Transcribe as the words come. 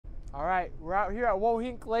All right, we're out here at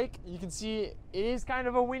Wohink Lake. You can see it is kind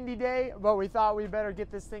of a windy day, but we thought we better get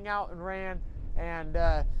this thing out and ran, and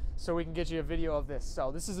so we can get you a video of this.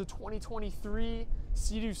 So this is a 2023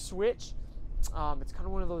 SeaDoo Switch. It's kind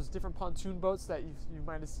of one of those different pontoon boats that you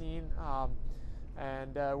might have seen.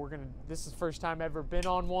 This is the first time I've ever been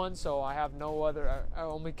on one, so I have no other, I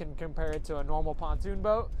only can compare it to a normal pontoon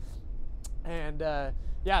boat. And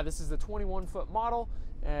yeah, this is the 21-foot model,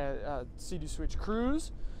 SeaDoo Switch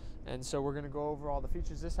Cruise. And so we're gonna go over all the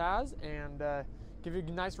features this has and give you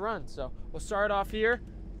a nice run. So we'll start off here.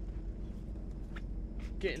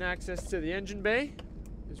 Getting access to the engine bay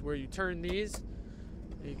is where you turn these.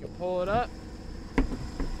 And you can pull it up.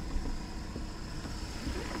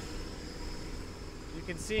 You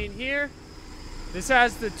can see in here, this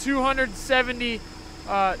has the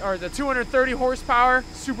 230 horsepower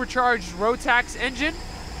supercharged Rotax engine.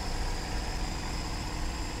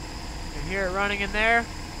 You can hear it running in there.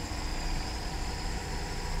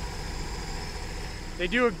 They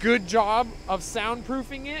do a good job of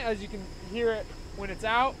soundproofing it, as you can hear it when it's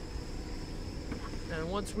out. And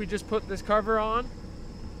once we just put this cover on,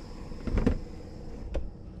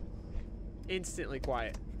 instantly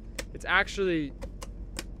quiet. It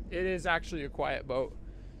is actually a quiet boat.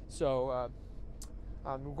 So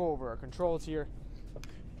we'll go over our controls here.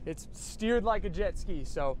 It's steered like a jet ski.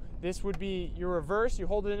 So this would be your reverse. You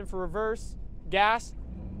hold it in for reverse, gas.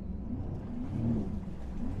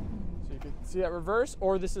 See that reverse,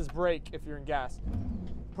 or this is brake if you're in gas.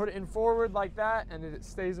 Put it in forward like that, and it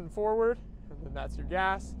stays in forward, and then that's your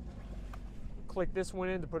gas. Click this one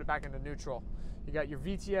in to put it back into neutral. You got your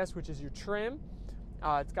VTS, which is your trim.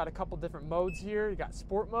 It's got a couple different modes here. You got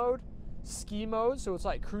sport mode, ski mode, so it's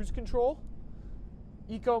like cruise control,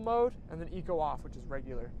 eco mode, and then eco off, which is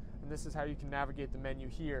regular. And this is how you can navigate the menu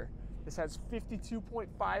here. This has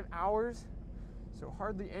 52.5 hours, so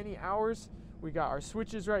hardly any hours. We got our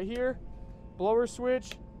switches right here. Blower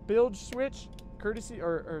switch, bilge switch, courtesy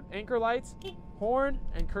or anchor lights, horn,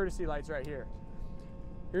 and courtesy lights right here.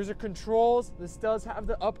 Here's your controls. This does have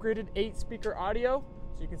the upgraded 8-speaker audio,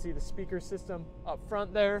 so you can see the speaker system up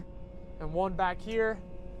front there and one back here.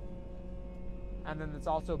 And then it's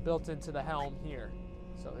also built into the helm here.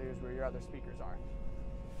 So here's where your other speakers are.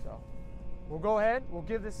 So we'll go ahead, we'll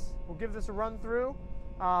give this a run through.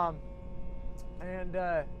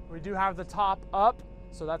 We do have the top up,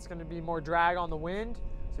 so that's going to be more drag on the wind,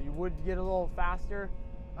 so you would get a little faster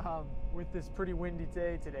with this pretty windy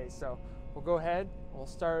day today. So we'll go ahead, we'll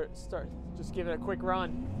start just give it a quick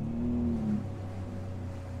run.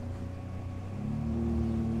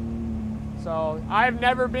 So I've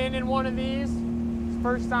never been in one of these. It's the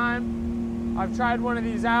first time I've tried one of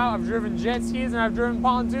these out. I've driven jet skis and I've driven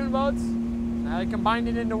pontoon boats. I combined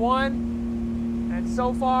it into one, and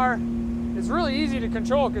so far it's really easy to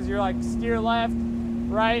control because you're like steer left,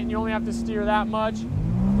 right, and you only have to steer that much.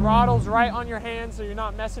 Throttle's right on your hand, so you're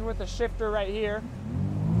not messing with the shifter right here.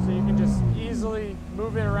 So you can just easily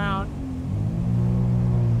move it around.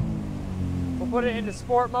 We'll put it into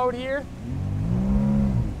sport mode here.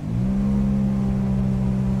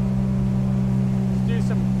 Just do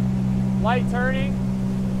some light turning.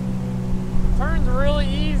 Turns really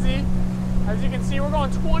easy. As you can see, we're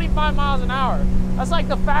going 25 miles an hour. That's like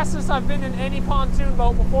the fastest I've been in any pontoon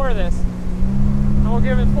boat before this. And we'll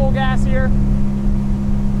give it full gas here.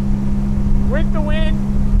 With the wind,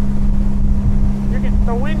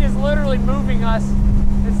 the wind is literally moving us.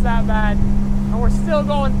 It's that bad. And we're still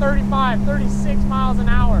going 35, 36 miles an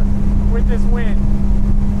hour with this wind.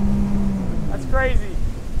 That's crazy.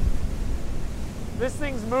 This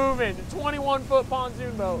thing's moving. A 21-foot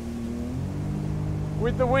pontoon boat.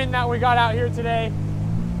 With the wind that we got out here today,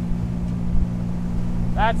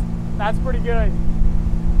 that's pretty good.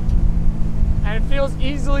 And it feels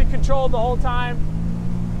easily controlled the whole time.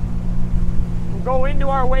 We'll go into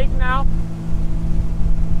our wake now.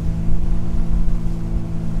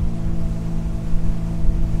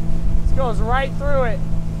 This goes right through it,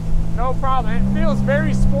 no problem. It feels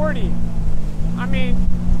very sporty. I mean,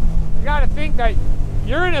 you gotta think that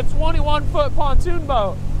you're in a 21-foot pontoon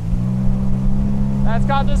boat that's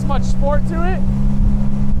got this much sport to it.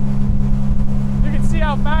 You can see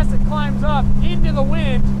how fast it climbs up into the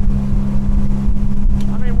wind.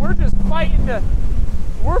 I mean, we're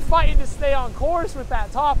fighting to stay on course with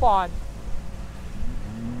that top on,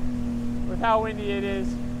 with how windy it is.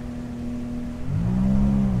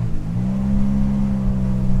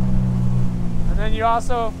 And then you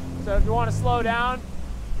also, so if you want to slow down,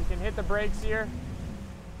 you can hit the brakes here, and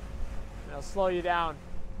it'll slow you down.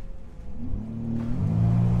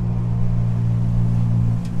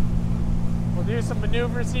 We'll do some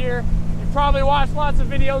maneuvers here. You You've probably watched lots of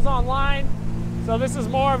videos online, so this is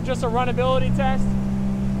more of just a runability test.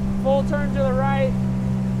 Full turn to the right.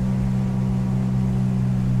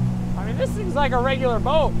 I mean, this thing's like a regular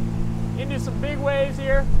boat. Into some big waves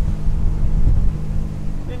here.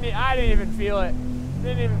 I didn't even feel it.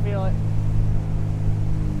 Didn't even feel it.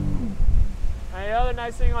 And the other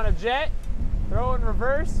nice thing on a jet, throw it in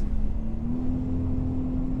reverse.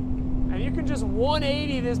 And you can just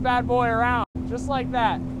 180 this bad boy around, just like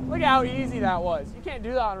that. Look at how easy that was. You can't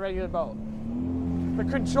do that on a regular boat. The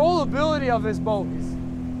controllability of this boat is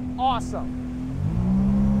awesome.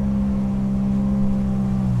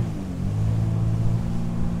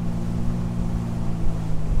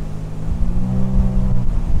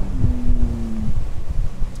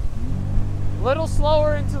 Little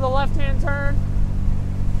slower into the left-hand turn,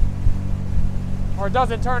 or it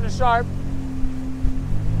doesn't turn as sharp.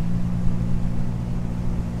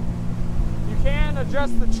 You can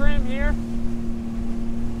adjust the trim here.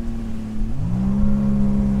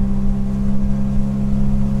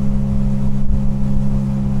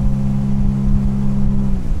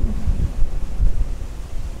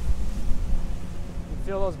 You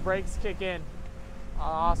feel those brakes kick in.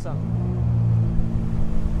 Awesome.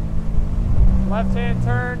 Left-hand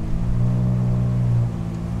turn.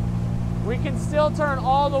 We can still turn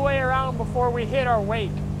all the way around before we hit our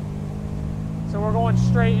wake. So we're going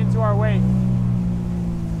straight into our wake.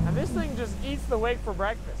 And this thing just eats the wake for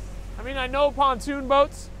breakfast. I mean, I know pontoon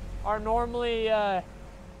boats are normally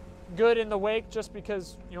good in the wake just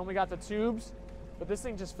because you only got the tubes, but this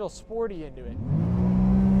thing just feels sporty into it.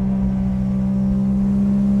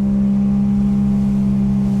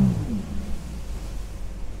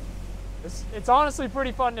 It's honestly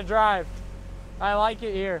pretty fun to drive. I like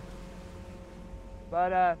it here.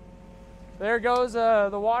 But there goes the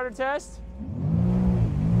water test.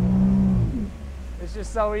 It's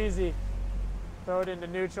just so easy. Throw it into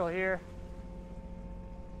neutral here.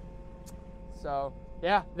 So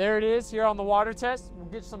yeah, there it is here on the water test. We'll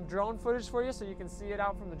get some drone footage for you so you can see it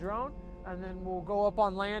out from the drone. And then we'll go up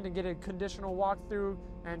on land and get a conditional walkthrough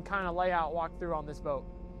and kind of layout walkthrough on this boat.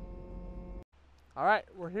 All right,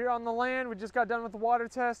 we're here on the land. We just got done with the water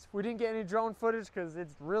test. We didn't get any drone footage because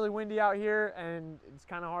it's really windy out here and it's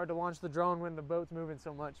kind of hard to launch the drone when the boat's moving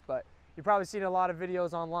so much, but you've probably seen a lot of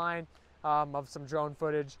videos online of some drone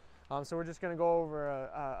footage. So we're just gonna go over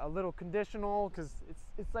a little conditional because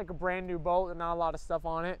it's like a brand new boat and not a lot of stuff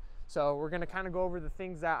on it. So we're gonna kind of go over the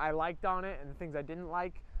things that I liked on it and the things I didn't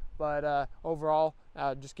like, but overall,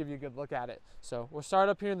 just give you a good look at it. So we'll start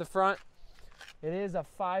up here in the front. It is a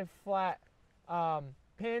 5-flat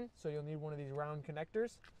pin, so you'll need one of these round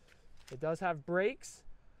connectors. It does have brakes,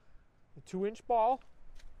 a 2-inch ball.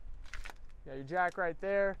 You got your jack right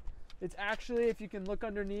there. It's actually, if you can look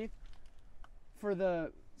underneath,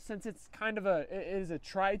 since it's kind of it is a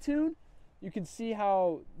tri-tune, you can see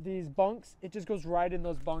how these bunks, it just goes right in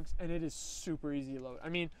those bunks and it is super easy to load. I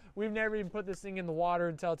mean, we've never even put this thing in the water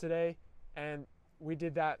until today, and we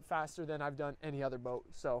did that faster than I've done any other boat.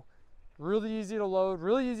 So really easy to load,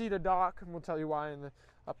 really easy to dock, and we'll tell you why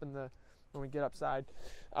when we get upside.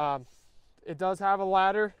 It does have a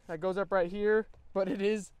ladder that goes up right here, but it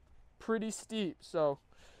is pretty steep, so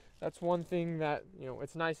that's one thing that, you know,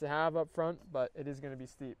 it's nice to have up front, but it is going to be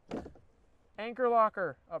steep. Anchor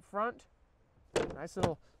locker up front, nice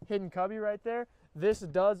little hidden cubby right there. This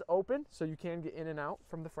does open, so you can get in and out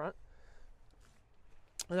from the front.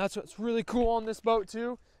 And that's what's really cool on this boat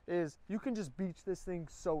too, is you can just beach this thing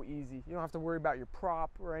so easy. You don't have to worry about your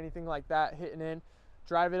prop or anything like that hitting in.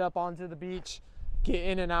 Drive it up onto the beach, get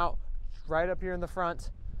in and out right up here in the front,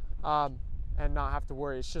 and not have to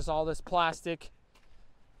worry. It's just all this plastic.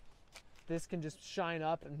 This can just shine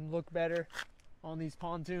up and look better on these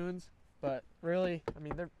pontoons, but really, I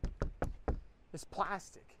mean, it's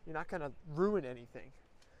plastic. You're not gonna ruin anything.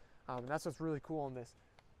 And that's what's really cool on this.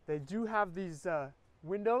 They do have these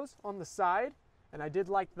windows on the side, and I did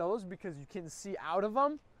like those because you can see out of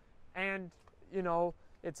them, and you know,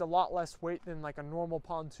 it's a lot less weight than like a normal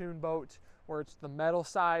pontoon boat where it's the metal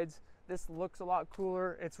sides. This looks a lot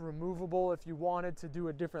cooler. It's removable if you wanted to do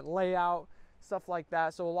a different layout, stuff like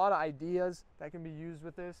that. So a lot of ideas that can be used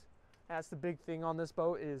with this. That's the big thing on this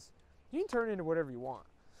boat, is you can turn it into whatever you want.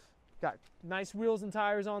 Got nice wheels and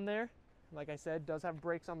tires on there. Like I said, does have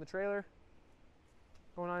brakes on the trailer.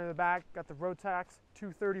 Going on in the back, got the Rotax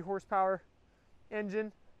 230 horsepower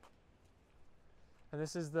engine. And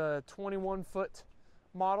this is the 21-foot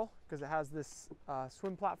model because it has this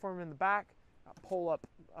swim platform in the back, pull-up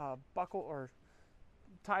buckle or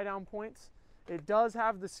tie-down points. It does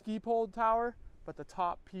have the ski pole tower, but the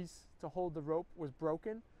top piece to hold the rope was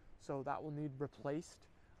broken, so that will need replaced.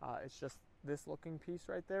 It's just this looking piece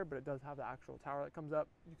right there, but it does have the actual tower that comes up.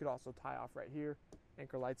 You could also tie off right here.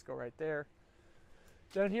 Anchor lights go right there.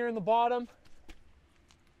 Down here in the bottom,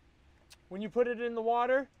 when you put it in the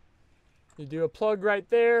water, you do a plug right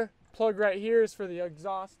there. Plug right here is for the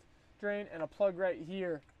exhaust drain, and a plug right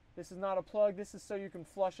here. This is not a plug. This is so you can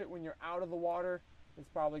flush it when you're out of the water. It's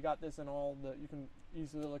probably got this in all the, you can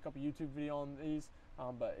easily look up a YouTube video on these,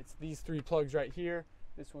 but it's these 3 plugs right here.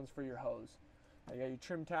 This one's for your hose. You got your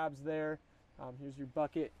trim tabs there. Here's your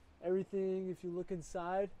bucket. Everything, if you look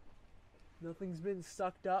inside, nothing's been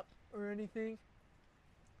sucked up or anything.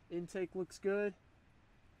 Intake looks good.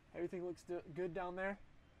 Everything looks good down there.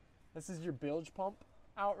 This is your bilge pump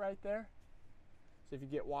out right there. So if you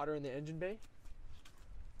get water in the engine bay.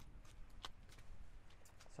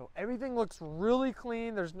 So everything looks really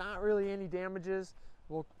clean. There's not really any damages.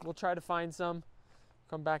 We'll try to find some.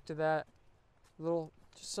 Come back to that.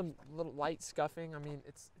 Just some little light scuffing. I mean,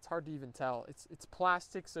 it's hard to even tell. It's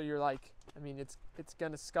plastic, so you're like, I mean, it's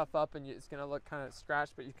gonna scuff up and it's gonna look kind of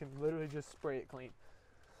scratched, but you can literally just spray it clean.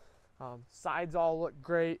 Sides all look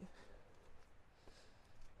great.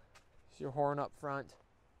 Your horn up front,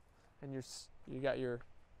 and you got your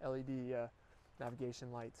LED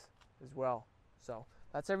navigation lights as well. So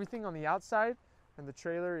that's everything on the outside, and the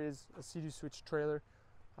trailer is a SeaDoo Switch trailer.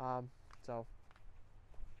 So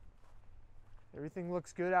everything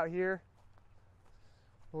looks good out here.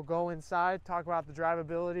 We'll go inside, talk about the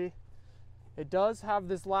drivability. It does have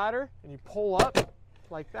this ladder, and you pull up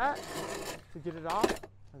like that to get it off,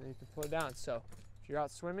 and then you can pull it down. So if you're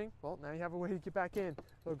out swimming, well, now you have a way to get back in.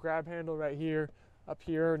 Little grab handle right here, up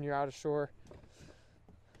here, and you're out of shore.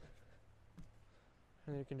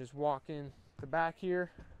 And you can just walk in the back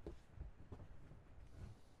here.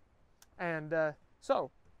 And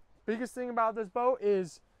so, biggest thing about this boat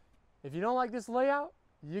is, if you don't like this layout,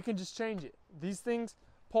 you can just change it. These things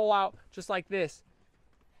pull out just like this.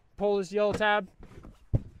 Pull this yellow tab,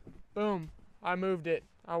 boom, I moved it.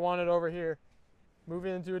 I want it over here. Move it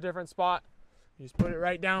into a different spot. You just put it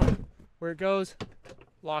right down where it goes,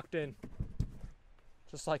 locked in.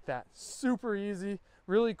 Just like that. Super easy,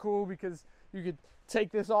 really cool, because you could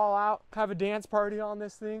take this all out, have a dance party on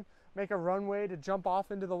this thing, make a runway to jump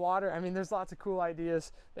off into the water. I mean, there's lots of cool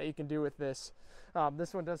ideas that you can do with this.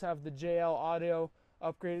 This one does have the JL audio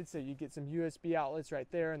upgraded, so you get some USB outlets right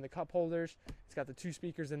there and the cup holders. It's got the 2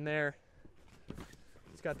 speakers in there.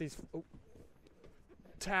 It's got these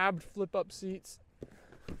tabbed flip up seats.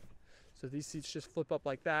 So these seats just flip up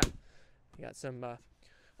like that. You got some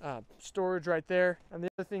storage right there. And the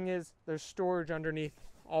other thing is there's storage underneath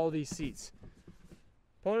all these seats.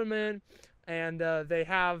 Put them in, and they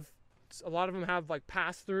have, a lot of them have like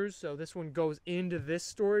pass-throughs. So this one goes into this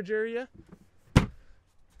storage area.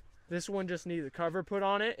 This one just needs a cover put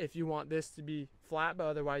on it if you want this to be flat, but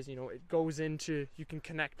otherwise, you know, it goes into, you can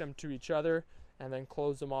connect them to each other and then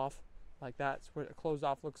close them off like that. That's what a closed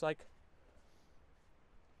off looks like.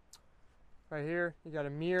 Right here, you got a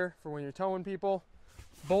mirror for when you're towing people.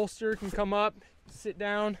 Bolster can come up, sit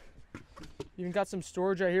down. You even got some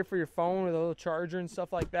storage right here for your phone with a little charger and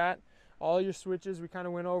stuff like that. All your switches we kind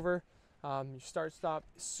of went over. You start, stop,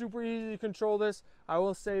 super easy to control this. I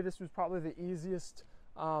will say this was probably the easiest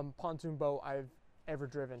pontoon boat I've ever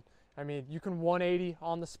driven. I mean, you can 180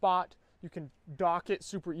 on the spot. You can dock it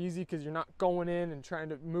super easy because you're not going in and trying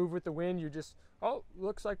to move with the wind. You just, oh,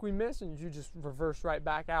 looks like we missed, and you just reverse right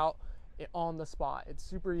back out on the spot. It's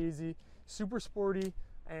super easy, super sporty,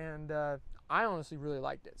 and I honestly really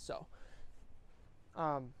liked it. So,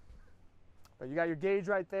 but you got your gauge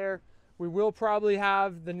right there. We will probably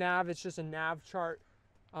have the nav. It's just a nav chart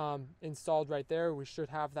installed right there. We should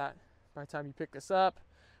have that by the time you pick this up.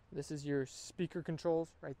 This is your speaker controls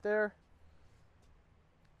right there.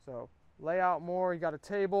 So layout more, you got a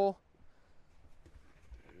table.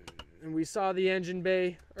 And we saw the engine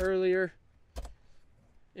bay earlier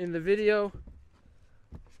in the video.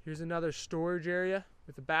 Here's another storage area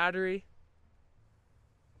with a battery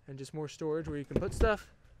and just more storage where you can put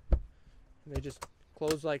stuff. And they just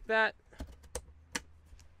close like that.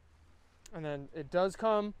 And then it does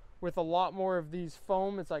come with a lot more of these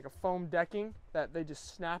foam. It's like a foam decking that they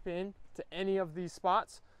just snap in to any of these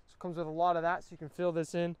spots. So it comes with a lot of that, so you can fill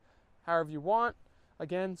this in however you want.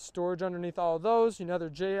 Again, storage underneath all of those.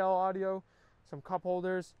 Another JL audio, some cup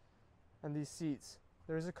holders, and these seats.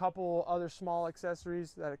 There's a couple other small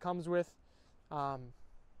accessories that it comes with. And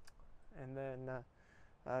then,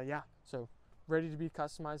 yeah, so ready to be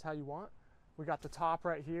customized how you want. We got the top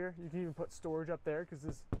right here. You can even put storage up there because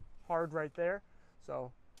it's hard right there.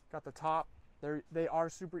 So got the top. They are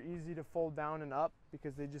super easy to fold down and up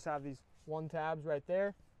because they just have these 1 tabs right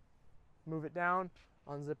there. Move it down,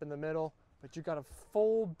 unzip in the middle, but you got a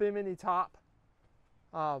full Bimini top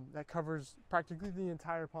that covers practically the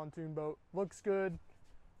entire pontoon boat. Looks good,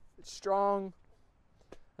 it's strong.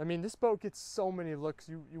 I mean, this boat gets so many looks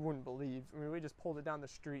you wouldn't believe. I mean, we just pulled it down the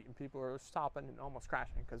street and people were stopping and almost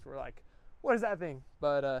crashing because we're like, what is that thing?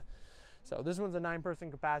 But so this one's a 9-person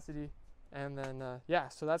capacity. And then, yeah,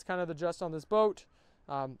 so that's kind of the gist on this boat.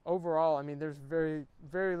 Overall, I mean, there's very,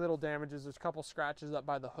 very little damages. There's a couple scratches up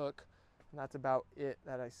by the hook, and that's about it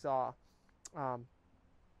that I saw.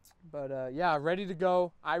 Yeah, ready to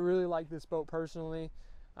go. I really like this boat personally,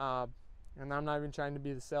 and I'm not even trying to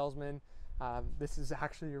be the salesman. This is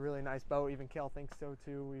actually a really nice boat. Even Kale thinks so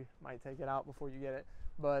too. We might take it out before you get it.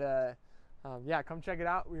 But yeah, come check it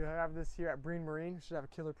out. We have this here at Bimini Marine. We should have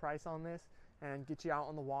a killer price on this and get you out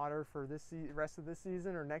on the water for this rest of this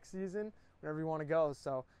season or next season, wherever you want to go.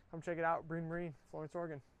 So come check it out, Bimini Marine, Florence,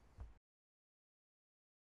 Oregon.